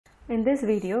In this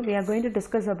video, we are going to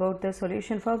discuss about the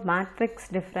solution for matrix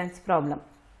difference problem.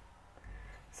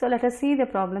 So let us see the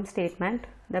problem statement.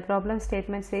 The problem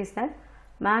statement says that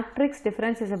matrix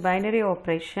difference is a binary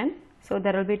operation. So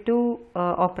there will be two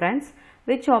operands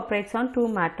which operates on two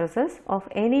matrices of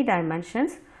any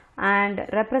dimensions and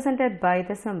represented by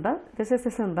the symbol. This is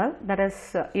the symbol that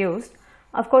is used.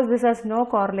 Of course, this has no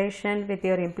correlation with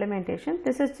your implementation.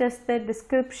 This is just the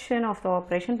description of the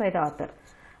operation by the author.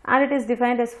 And it is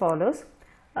defined as follows.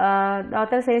 The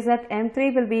author says that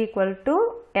M3 will be equal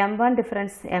to M1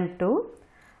 difference M2.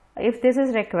 If this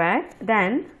is required,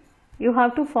 then you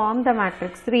have to form the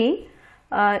matrix 3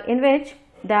 in which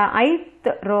the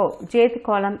ith row, jth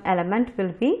column element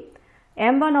will be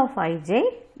M1 of ij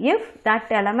if that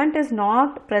element is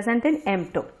not present in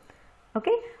M2.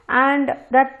 Okay, and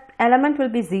that element will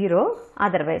be 0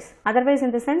 otherwise. Otherwise, in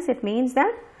the sense, it means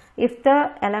that if the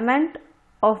element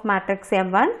of matrix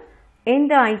M1 in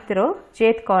the ith row,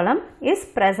 jth column is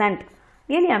present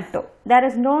in M2. There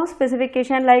is no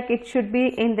specification like it should be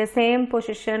in the same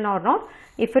position or not.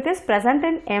 If it is present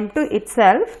in M2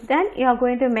 itself, then you are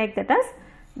going to make that as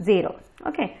 0.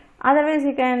 Okay. Otherwise,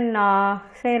 you can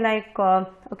say like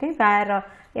okay, where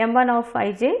M1 of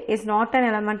ij is not an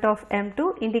element of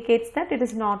M2 indicates that it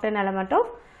is not an element of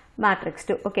matrix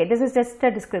 2. Okay, this is just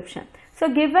a description. So,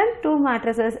 given two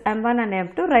matrices M1 and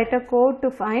M2, write a code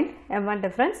to find M1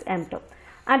 difference M2.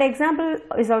 And example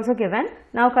is also given.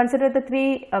 Now, consider the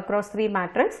 3 cross 3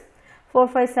 matrix 4,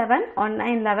 5, 7, 1,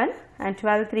 9, 11 and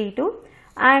 12, 3, 2.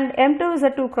 And M2 is a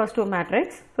 2 cross 2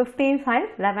 matrix 15, 5,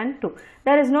 11, 2.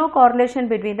 There is no correlation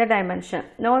between the dimension.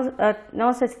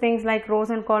 No such things like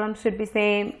rows and columns should be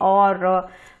same or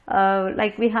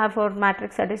like we have for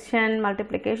matrix addition,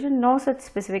 multiplication. No such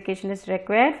specification is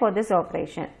required for this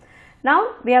operation.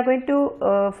 Now, we are going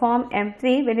to form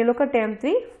M3. When you look at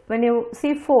M3, when you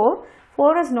see 4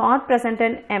 is not present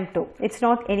in M2. It is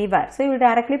not anywhere. So, you will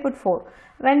directly put 4.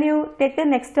 When you take the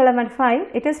next element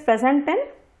 5, it is present in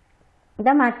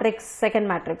the matrix, second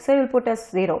matrix. So, you will put as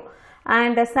 0.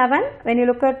 And 7, when you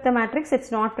look at the matrix, it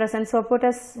is not present. So, put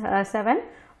as 7.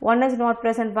 1 is not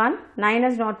present 1, 9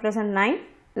 is not present 9,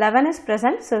 11 is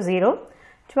present, so 0.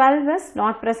 12 is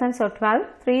not present, so 12.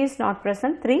 3 is not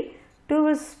present, 3. 2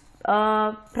 is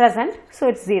present, so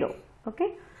it's 0.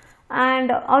 Okay.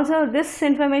 And also this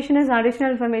information is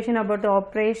additional information about the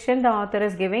operation the author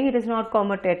is giving. It is not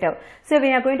commutative. So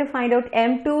we are going to find out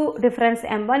M2 difference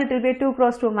M1. It will be a 2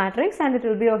 cross 2 matrix and it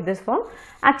will be of this form.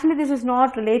 Actually, this is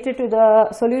not related to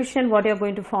the solution what you are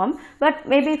going to form, but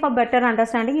maybe for better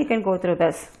understanding you can go through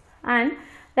this. And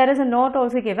there is a note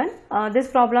also given. This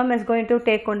problem is going to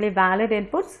take only valid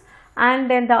inputs, and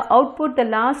then the output, the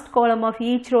last column of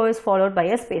each row is followed by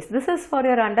a space. This is for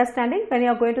your understanding when you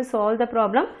are going to solve the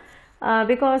problem.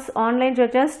 Because online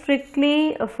judges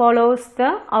strictly follows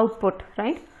the output,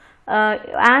 right?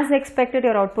 As expected,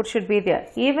 your output should be there.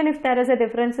 Even if there is a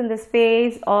difference in the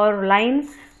space or line,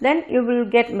 then you will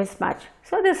get mismatch.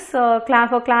 So this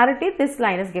for clarity, this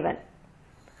line is given.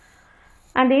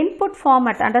 And the input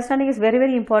format understanding is very,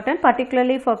 very important,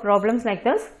 particularly for problems like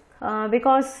this,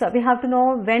 because we have to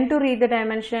know when to read the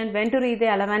dimension, when to read the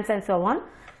elements and so on.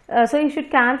 So you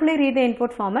should carefully read the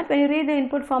input format. When you read the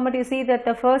input format, you see that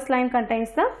the first line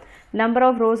contains the number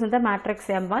of rows in the matrix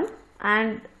M1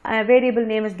 and a variable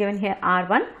name is given here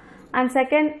R1, and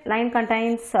second line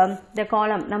contains the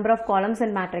column, number of columns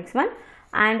in matrix 1.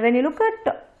 And when you look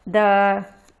at the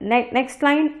next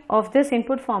line of this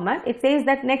input format, it says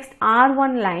that next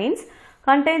R1 lines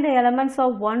contain the elements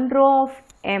of one row of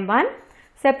M1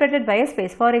 separated by a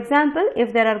space. For example,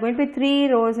 if there are going to be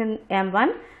 3 rows in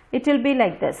M1, it will be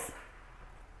like this.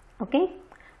 Okay.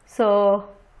 So,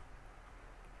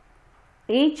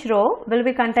 each row will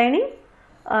be containing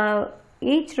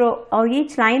each row or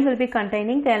each line will be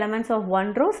containing the elements of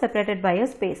one row separated by a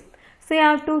space. So, you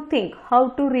have to think how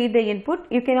to read the input.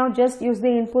 You cannot just use the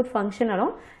input function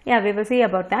alone. Yeah, we will see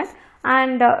about that.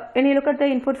 And when you look at the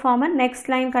input format, next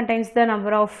line contains the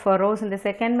number of rows in the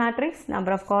second matrix,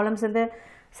 number of columns in the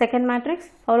second matrix,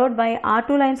 followed by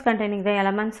R2 lines containing the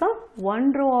elements of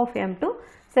one row of M2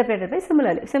 separated by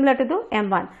similar to the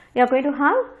M1. You are going to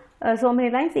have so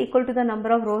many lines equal to the number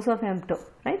of rows of M2,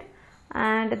 right?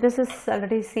 And this is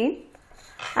already seen.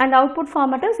 And output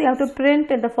format is you have to print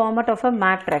in the format of a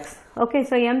matrix. Okay,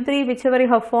 so M3 whichever you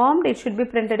have formed, it should be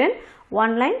printed in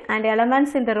one line and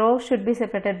elements in the row should be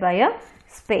separated by a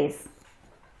space.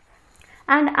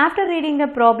 And after reading the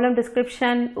problem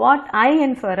description, what I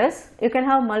infer is you can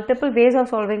have multiple ways of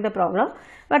solving the problem,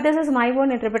 but this is my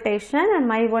own interpretation and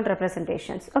my own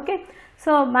representations. Okay.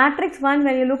 So, matrix 1,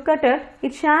 when you look at it,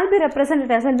 it shall be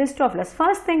represented as a list of lists.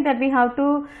 First thing that we have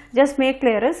to just make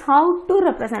clear is how to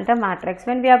represent a matrix.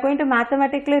 When we are going to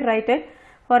mathematically write it,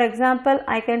 for example,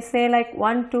 I can say like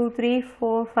 1, 2, 3,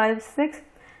 4, 5, 6,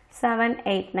 7,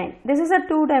 8, 9. This is a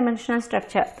two-dimensional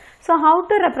structure. So, how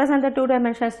to represent the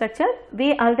two-dimensional structure?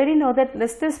 We already know that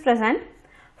list is present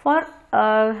for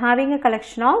having a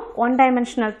collection of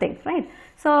one-dimensional things, right?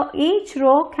 So, each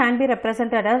row can be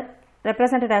represented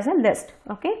as a list.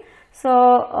 Okay.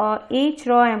 So, each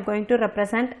row I am going to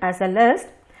represent as a list,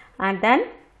 and then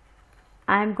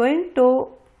I am going to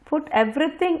put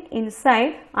everything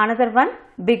inside another one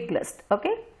big list.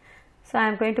 Okay. So, I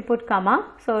am going to put comma.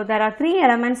 So, there are 3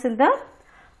 elements in the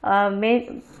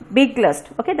big list.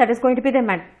 Okay, that is going to be the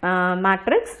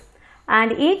matrix,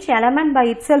 and each element by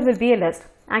itself will be a list.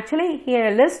 Actually, here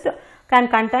a list can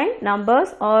contain numbers,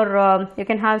 or you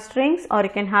can have strings, or you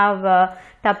can have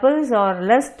tuples or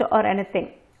list or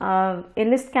anything. A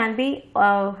list can be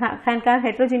can have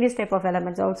heterogeneous type of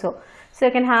elements also. So,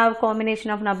 you can have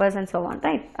combination of numbers and so on,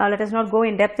 right? Let us not go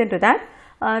in depth into that.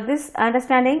 This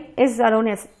understanding is alone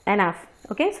is enough.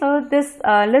 Okay, so this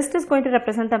list is going to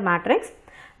represent the matrix,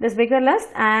 this bigger list,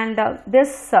 and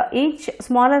this each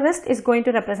smaller list is going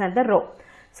to represent the row.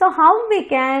 So, how we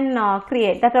can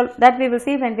create that we will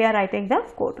see when we are writing the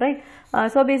code, right?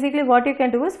 So, basically what you can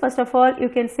do is, first of all, you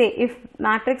can say if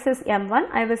matrix is M1,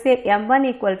 I will say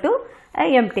M1 equal to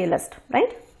a empty list,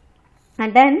 right?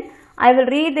 And then I will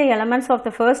read the elements of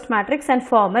the first matrix and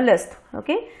form a list.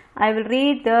 Okay, I will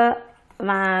read the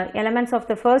elements of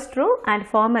the first row and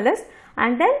form a list,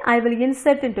 and then I will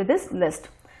insert into this list.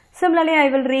 Similarly, I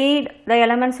will read the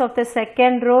elements of the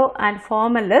second row and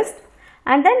form a list,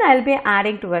 and then I will be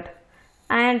adding to it,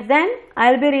 and then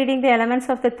I will be reading the elements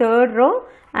of the third row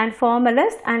and form a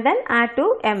list, and then add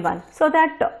to M1, so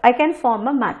that I can form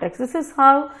a matrix. This is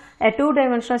how a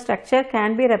two-dimensional structure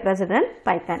can be represented in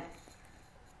Python.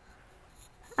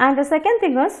 And the second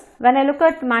thing is, when I look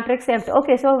at matrix M2,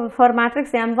 okay, so for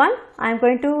matrix M1, I am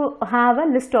going to have a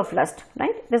list of lists,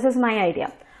 right? This is my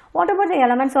idea. What about the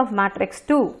elements of matrix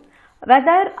 2?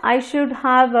 Whether I should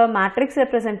have a matrix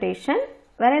representation.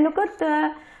 When I look at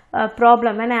the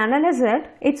problem, when I analyze it,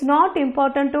 it's not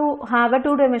important to have a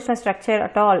two-dimensional structure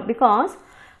at all, because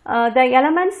the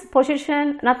elements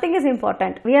position, nothing is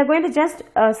important. We are going to just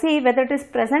see whether it is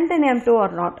present in M2 or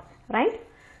not, right?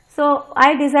 So,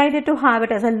 I decided to have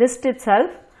it as a list itself.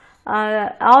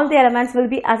 All the elements will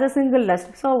be as a single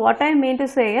list. So, what I mean to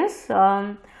say is,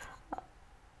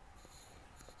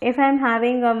 if I am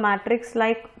having a matrix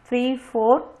like 3,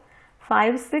 4,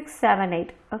 5, 6, 7,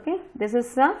 8, okay, this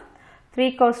is a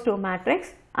 3 cross 2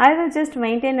 matrix. I will just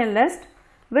maintain a list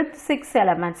with 6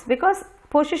 elements, because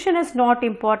position is not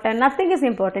important, nothing is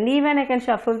important. Even I can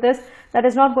shuffle this, that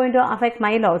is not going to affect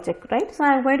my logic, right? So,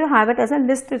 I am going to have it as a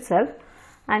list itself.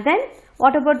 And then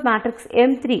what about matrix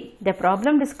M3? The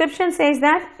problem description says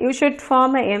that you should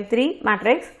form a M3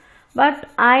 matrix, but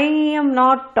I am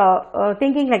not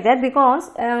thinking like that, because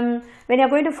when you are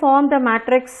going to form the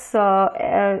matrix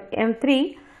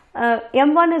M3,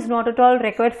 M1 is not at all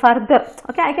required further.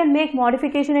 Okay, I can make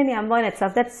modification in M1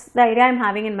 itself. That's the idea I am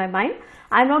having in my mind.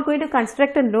 I am not going to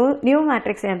construct a new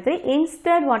matrix M3.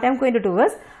 Instead, what I am going to do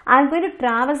is, I am going to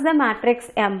traverse the matrix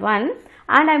M1,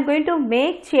 and I am going to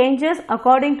make changes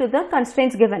according to the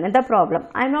constraints given in the problem.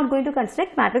 I am not going to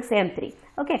construct matrix M3.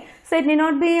 Okay, so it may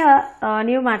not be a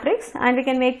new matrix, and we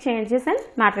can make changes in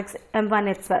matrix M1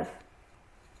 itself.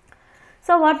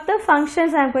 So, what the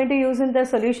functions I am going to use in the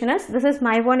solution is, this is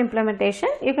my own implementation.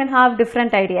 You can have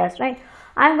different ideas, right?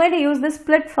 I am going to use the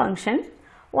split function.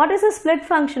 What is a split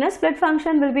function? A split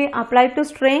function will be applied to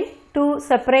string to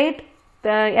separate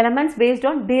the elements based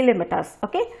on delimiters.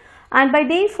 Okay, and by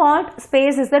default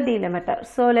space is the delimiter.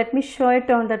 So, let me show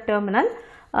it on the terminal.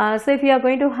 So, if you are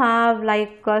going to have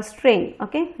like a string,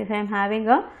 okay, if I am having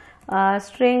a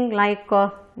string like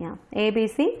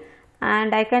ABC,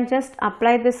 and I can just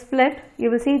apply this split,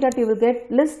 you will see that you will get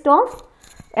list of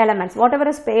elements, whatever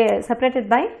is separated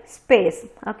by space.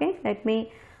 Okay, let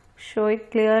me show it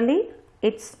clearly.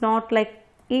 It's not like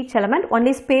each element,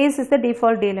 only space is the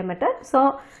default delimiter.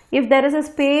 So, if there is a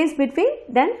space between,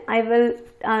 then I will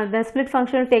the split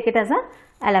function will take it as an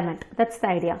element. That's the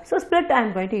idea. So, split I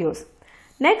am going to use.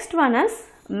 Next one is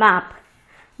map.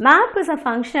 Map is a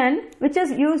function which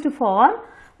is used for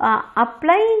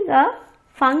applying a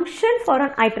function for an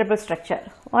iterable structure.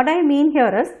 What I mean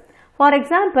here is, for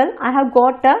example, I have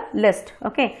got a list.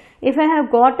 Okay, if I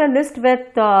have got a list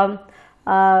with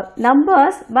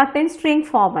numbers but in string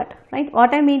format, right?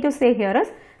 What I mean to say here is,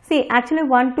 see, actually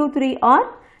 1, 2, 3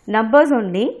 are numbers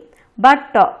only,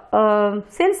 but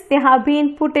since they have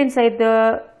been put inside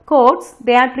the quotes,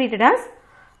 they are treated as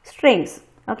strings.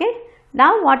 Okay.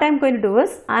 Now what I am going to do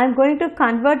is, I am going to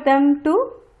convert them to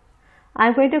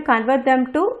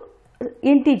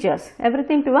integers,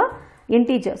 everything to a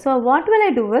integer. So what will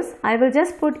I do is, I will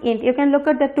just put int. You can look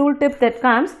at the tooltip that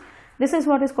comes. This is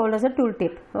what is called as a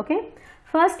tooltip. Okay.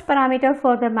 First parameter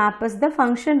for the map is the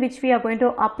function which we are going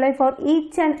to apply for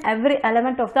each and every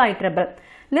element of the iterable.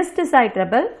 List is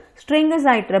iterable, string is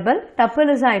iterable, tuple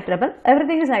is iterable,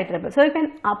 everything is iterable. So you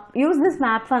can use this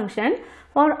map function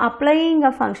for applying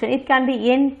a function. It can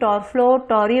be int or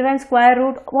float or even square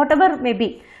root, whatever may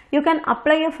be. You can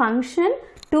apply a function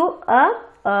to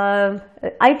a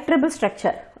iterable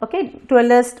structure, okay, to a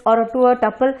list or to a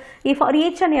tuple. If for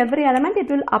each and every element it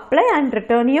will apply and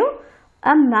return you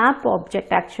a map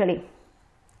object actually,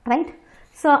 right?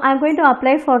 So I am going to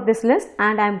apply for this list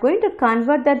and I am going to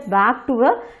convert that back to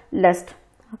a list.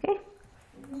 Okay.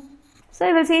 So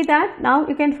you will see that now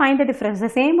you can find the difference. The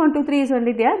same 1, 2, 3 is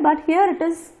only there, but here it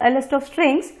is a list of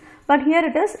strings, but here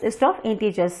it is list of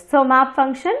integers. So map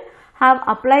function have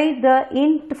applied the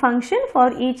int function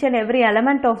for each and every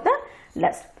element of the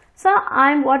list. So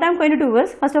what I am going to do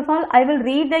is, first of all, I will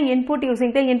read the input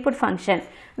using the input function.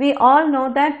 We all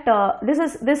know that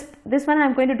this one I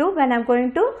am going to do when I am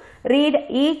going to read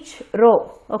each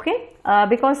row, okay,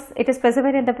 because it is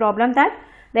specified in the problem that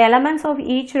the elements of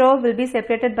each row will be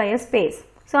separated by a space.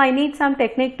 So I need some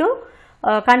technique to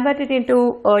convert it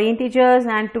into integers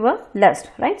and to a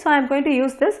list, right? So I am going to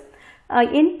use this.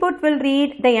 Input will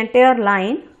read the entire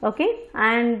line, okay,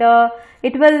 and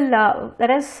it will that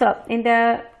is in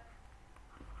the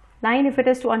line, if it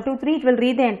is 1, 2, 3, it will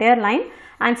read the entire line,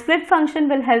 and split function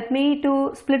will help me to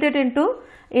split it into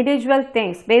individual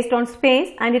things based on space,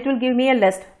 and it will give me a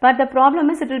list. But the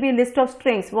problem is, it will be a list of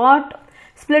strings. What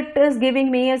split is giving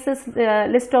me is this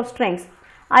list of strings.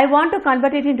 I want to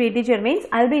convert it into integer, means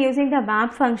I will be using the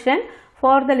map function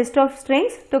for the list of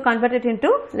strings to convert it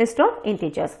into list of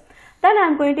integers. Then I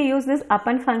am going to use this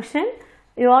append function.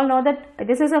 You all know that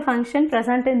this is a function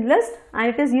present in list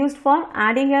and it is used for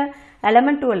adding a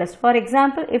element to a list. For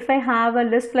example, if I have a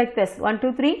list like this, 1,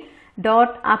 2, 3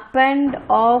 dot append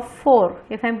of 4,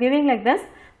 if I am giving like this,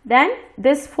 then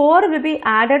this 4 will be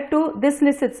added to this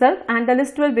list itself and the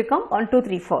list will become 1, 2,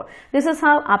 3, 4. This is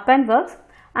how append works.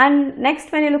 And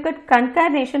next, when you look at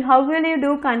concatenation, how will you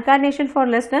do concatenation for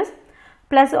list is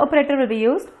plus operator will be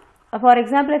used. For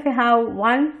example, if I have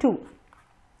 1, 2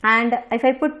 and if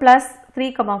I put plus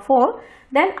 3, 4,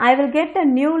 then I will get a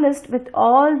new list with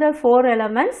all the 4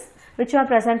 elements which are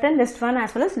present in list 1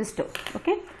 as well as list 2.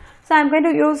 Okay. So I am going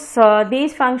to use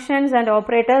these functions and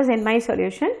operators in my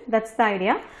solution. That is the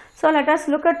idea. So let us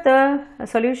look at the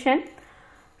solution.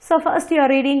 So first you are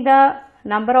reading the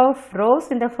number of rows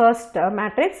in the first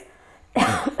matrix,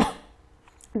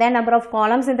 then number of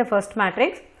columns in the first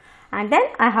matrix, and then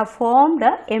I have formed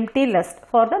a empty list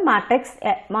for the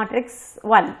matrix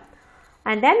 1.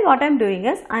 And then what I am doing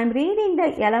is, I am reading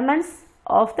the elements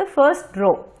of the first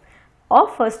row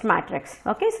of first matrix.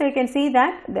 Okay, so you can see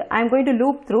that I am going to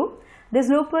loop through. This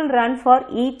loop will run for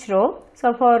each row.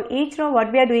 So for each row,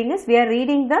 what we are doing is, we are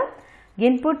reading the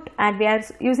input and we are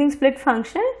using split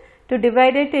function to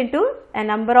divide it into a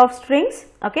number of strings.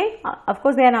 Okay, of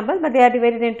course they are numbers, but they are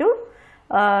divided into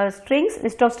strings.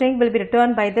 List of string will be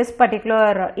returned by this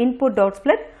particular input dot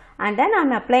split, and then I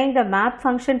am applying the map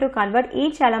function to convert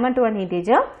each element to an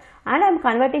integer, and I am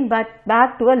converting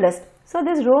back to a list. So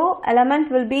this row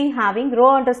element will be having,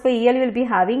 row underscore el will be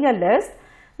having a list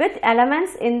with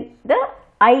elements in the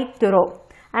ith row.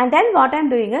 And then what I am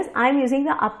doing is, I am using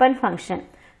the append function.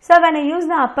 So when I use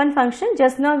the append function,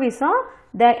 just now we saw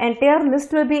the entire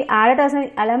list will be added as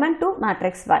an element to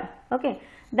matrix 1. Okay.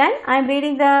 Then I am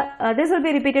reading the, this will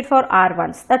be repeated for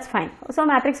R1s, that is fine. So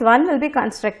matrix 1 will be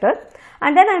constructed,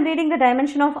 and then I am reading the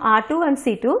dimension of R2 and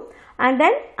C2, and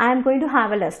then I am going to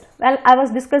have a list. Well, I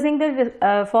was discussing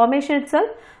the formation itself.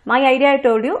 My idea, I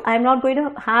told you, I am not going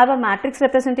to have a matrix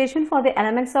representation for the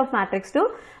elements of matrix 2,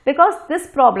 because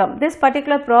this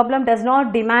particular problem does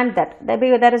not demand that.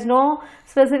 There is no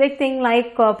specific thing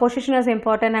like position is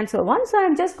important and so on. So I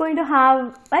am just going to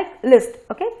have like list.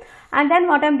 Okay. And then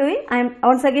what I am doing, I am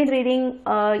once again reading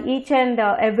each and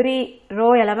every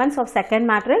row elements of second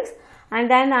matrix, and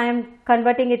then I am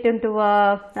converting it into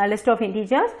a list of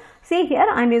integers. See here,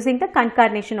 I am using the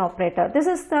concatenation operator. This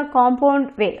is the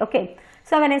compound way. Okay.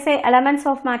 So when I say elements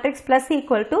of matrix plus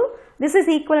equal to, This is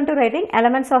equivalent to writing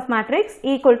elements of matrix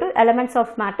equal to elements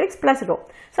of matrix plus row.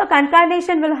 So,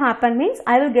 concatenation will happen means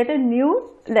I will get a new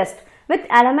list with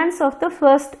elements of the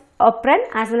first operand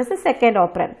as well as the second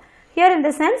operand. Here in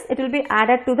the sense it will be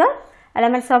added to the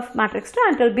elements of matrix 2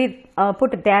 and it will be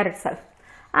put there itself.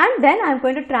 And then I am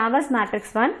going to traverse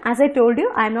matrix 1. As I told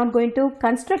you, I am not going to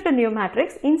construct a new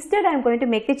matrix. Instead, I am going to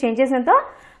make the changes in the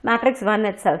matrix 1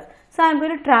 itself. So, I am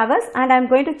going to traverse and I am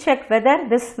going to check whether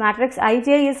this matrix Ij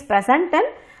is present in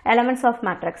elements of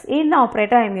matrix. In the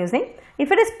operator I am using.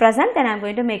 If it is present, then I am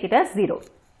going to make it as 0.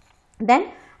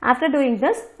 Then after doing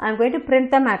this, I am going to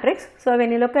print the matrix. So, when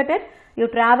you look at it, you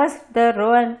traverse the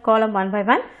row and column one by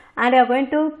one and you are going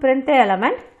to print the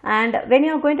element, and when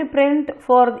you are going to print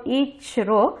for each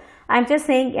row, I am just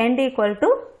saying end equal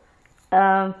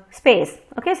to space,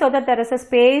 okay, so that there is a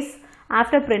space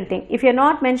after printing. If you are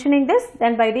not mentioning this,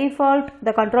 then by default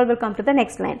the control will come to the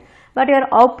next line, but your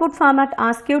output format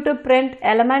asks you to print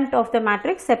element of the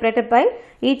matrix separated by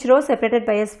each row separated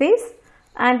by a space,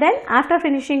 and then after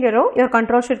finishing a row your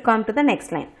control should come to the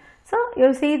next line. So, you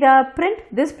will see the print,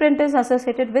 this print is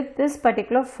associated with this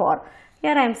particular for.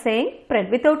 Here I am saying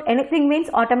print without anything means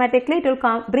automatically it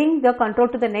will bring the control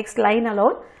to the next line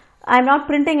alone. I am not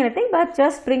printing anything but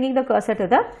just bringing the cursor to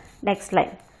the next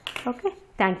line. Okay,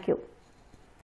 thank you.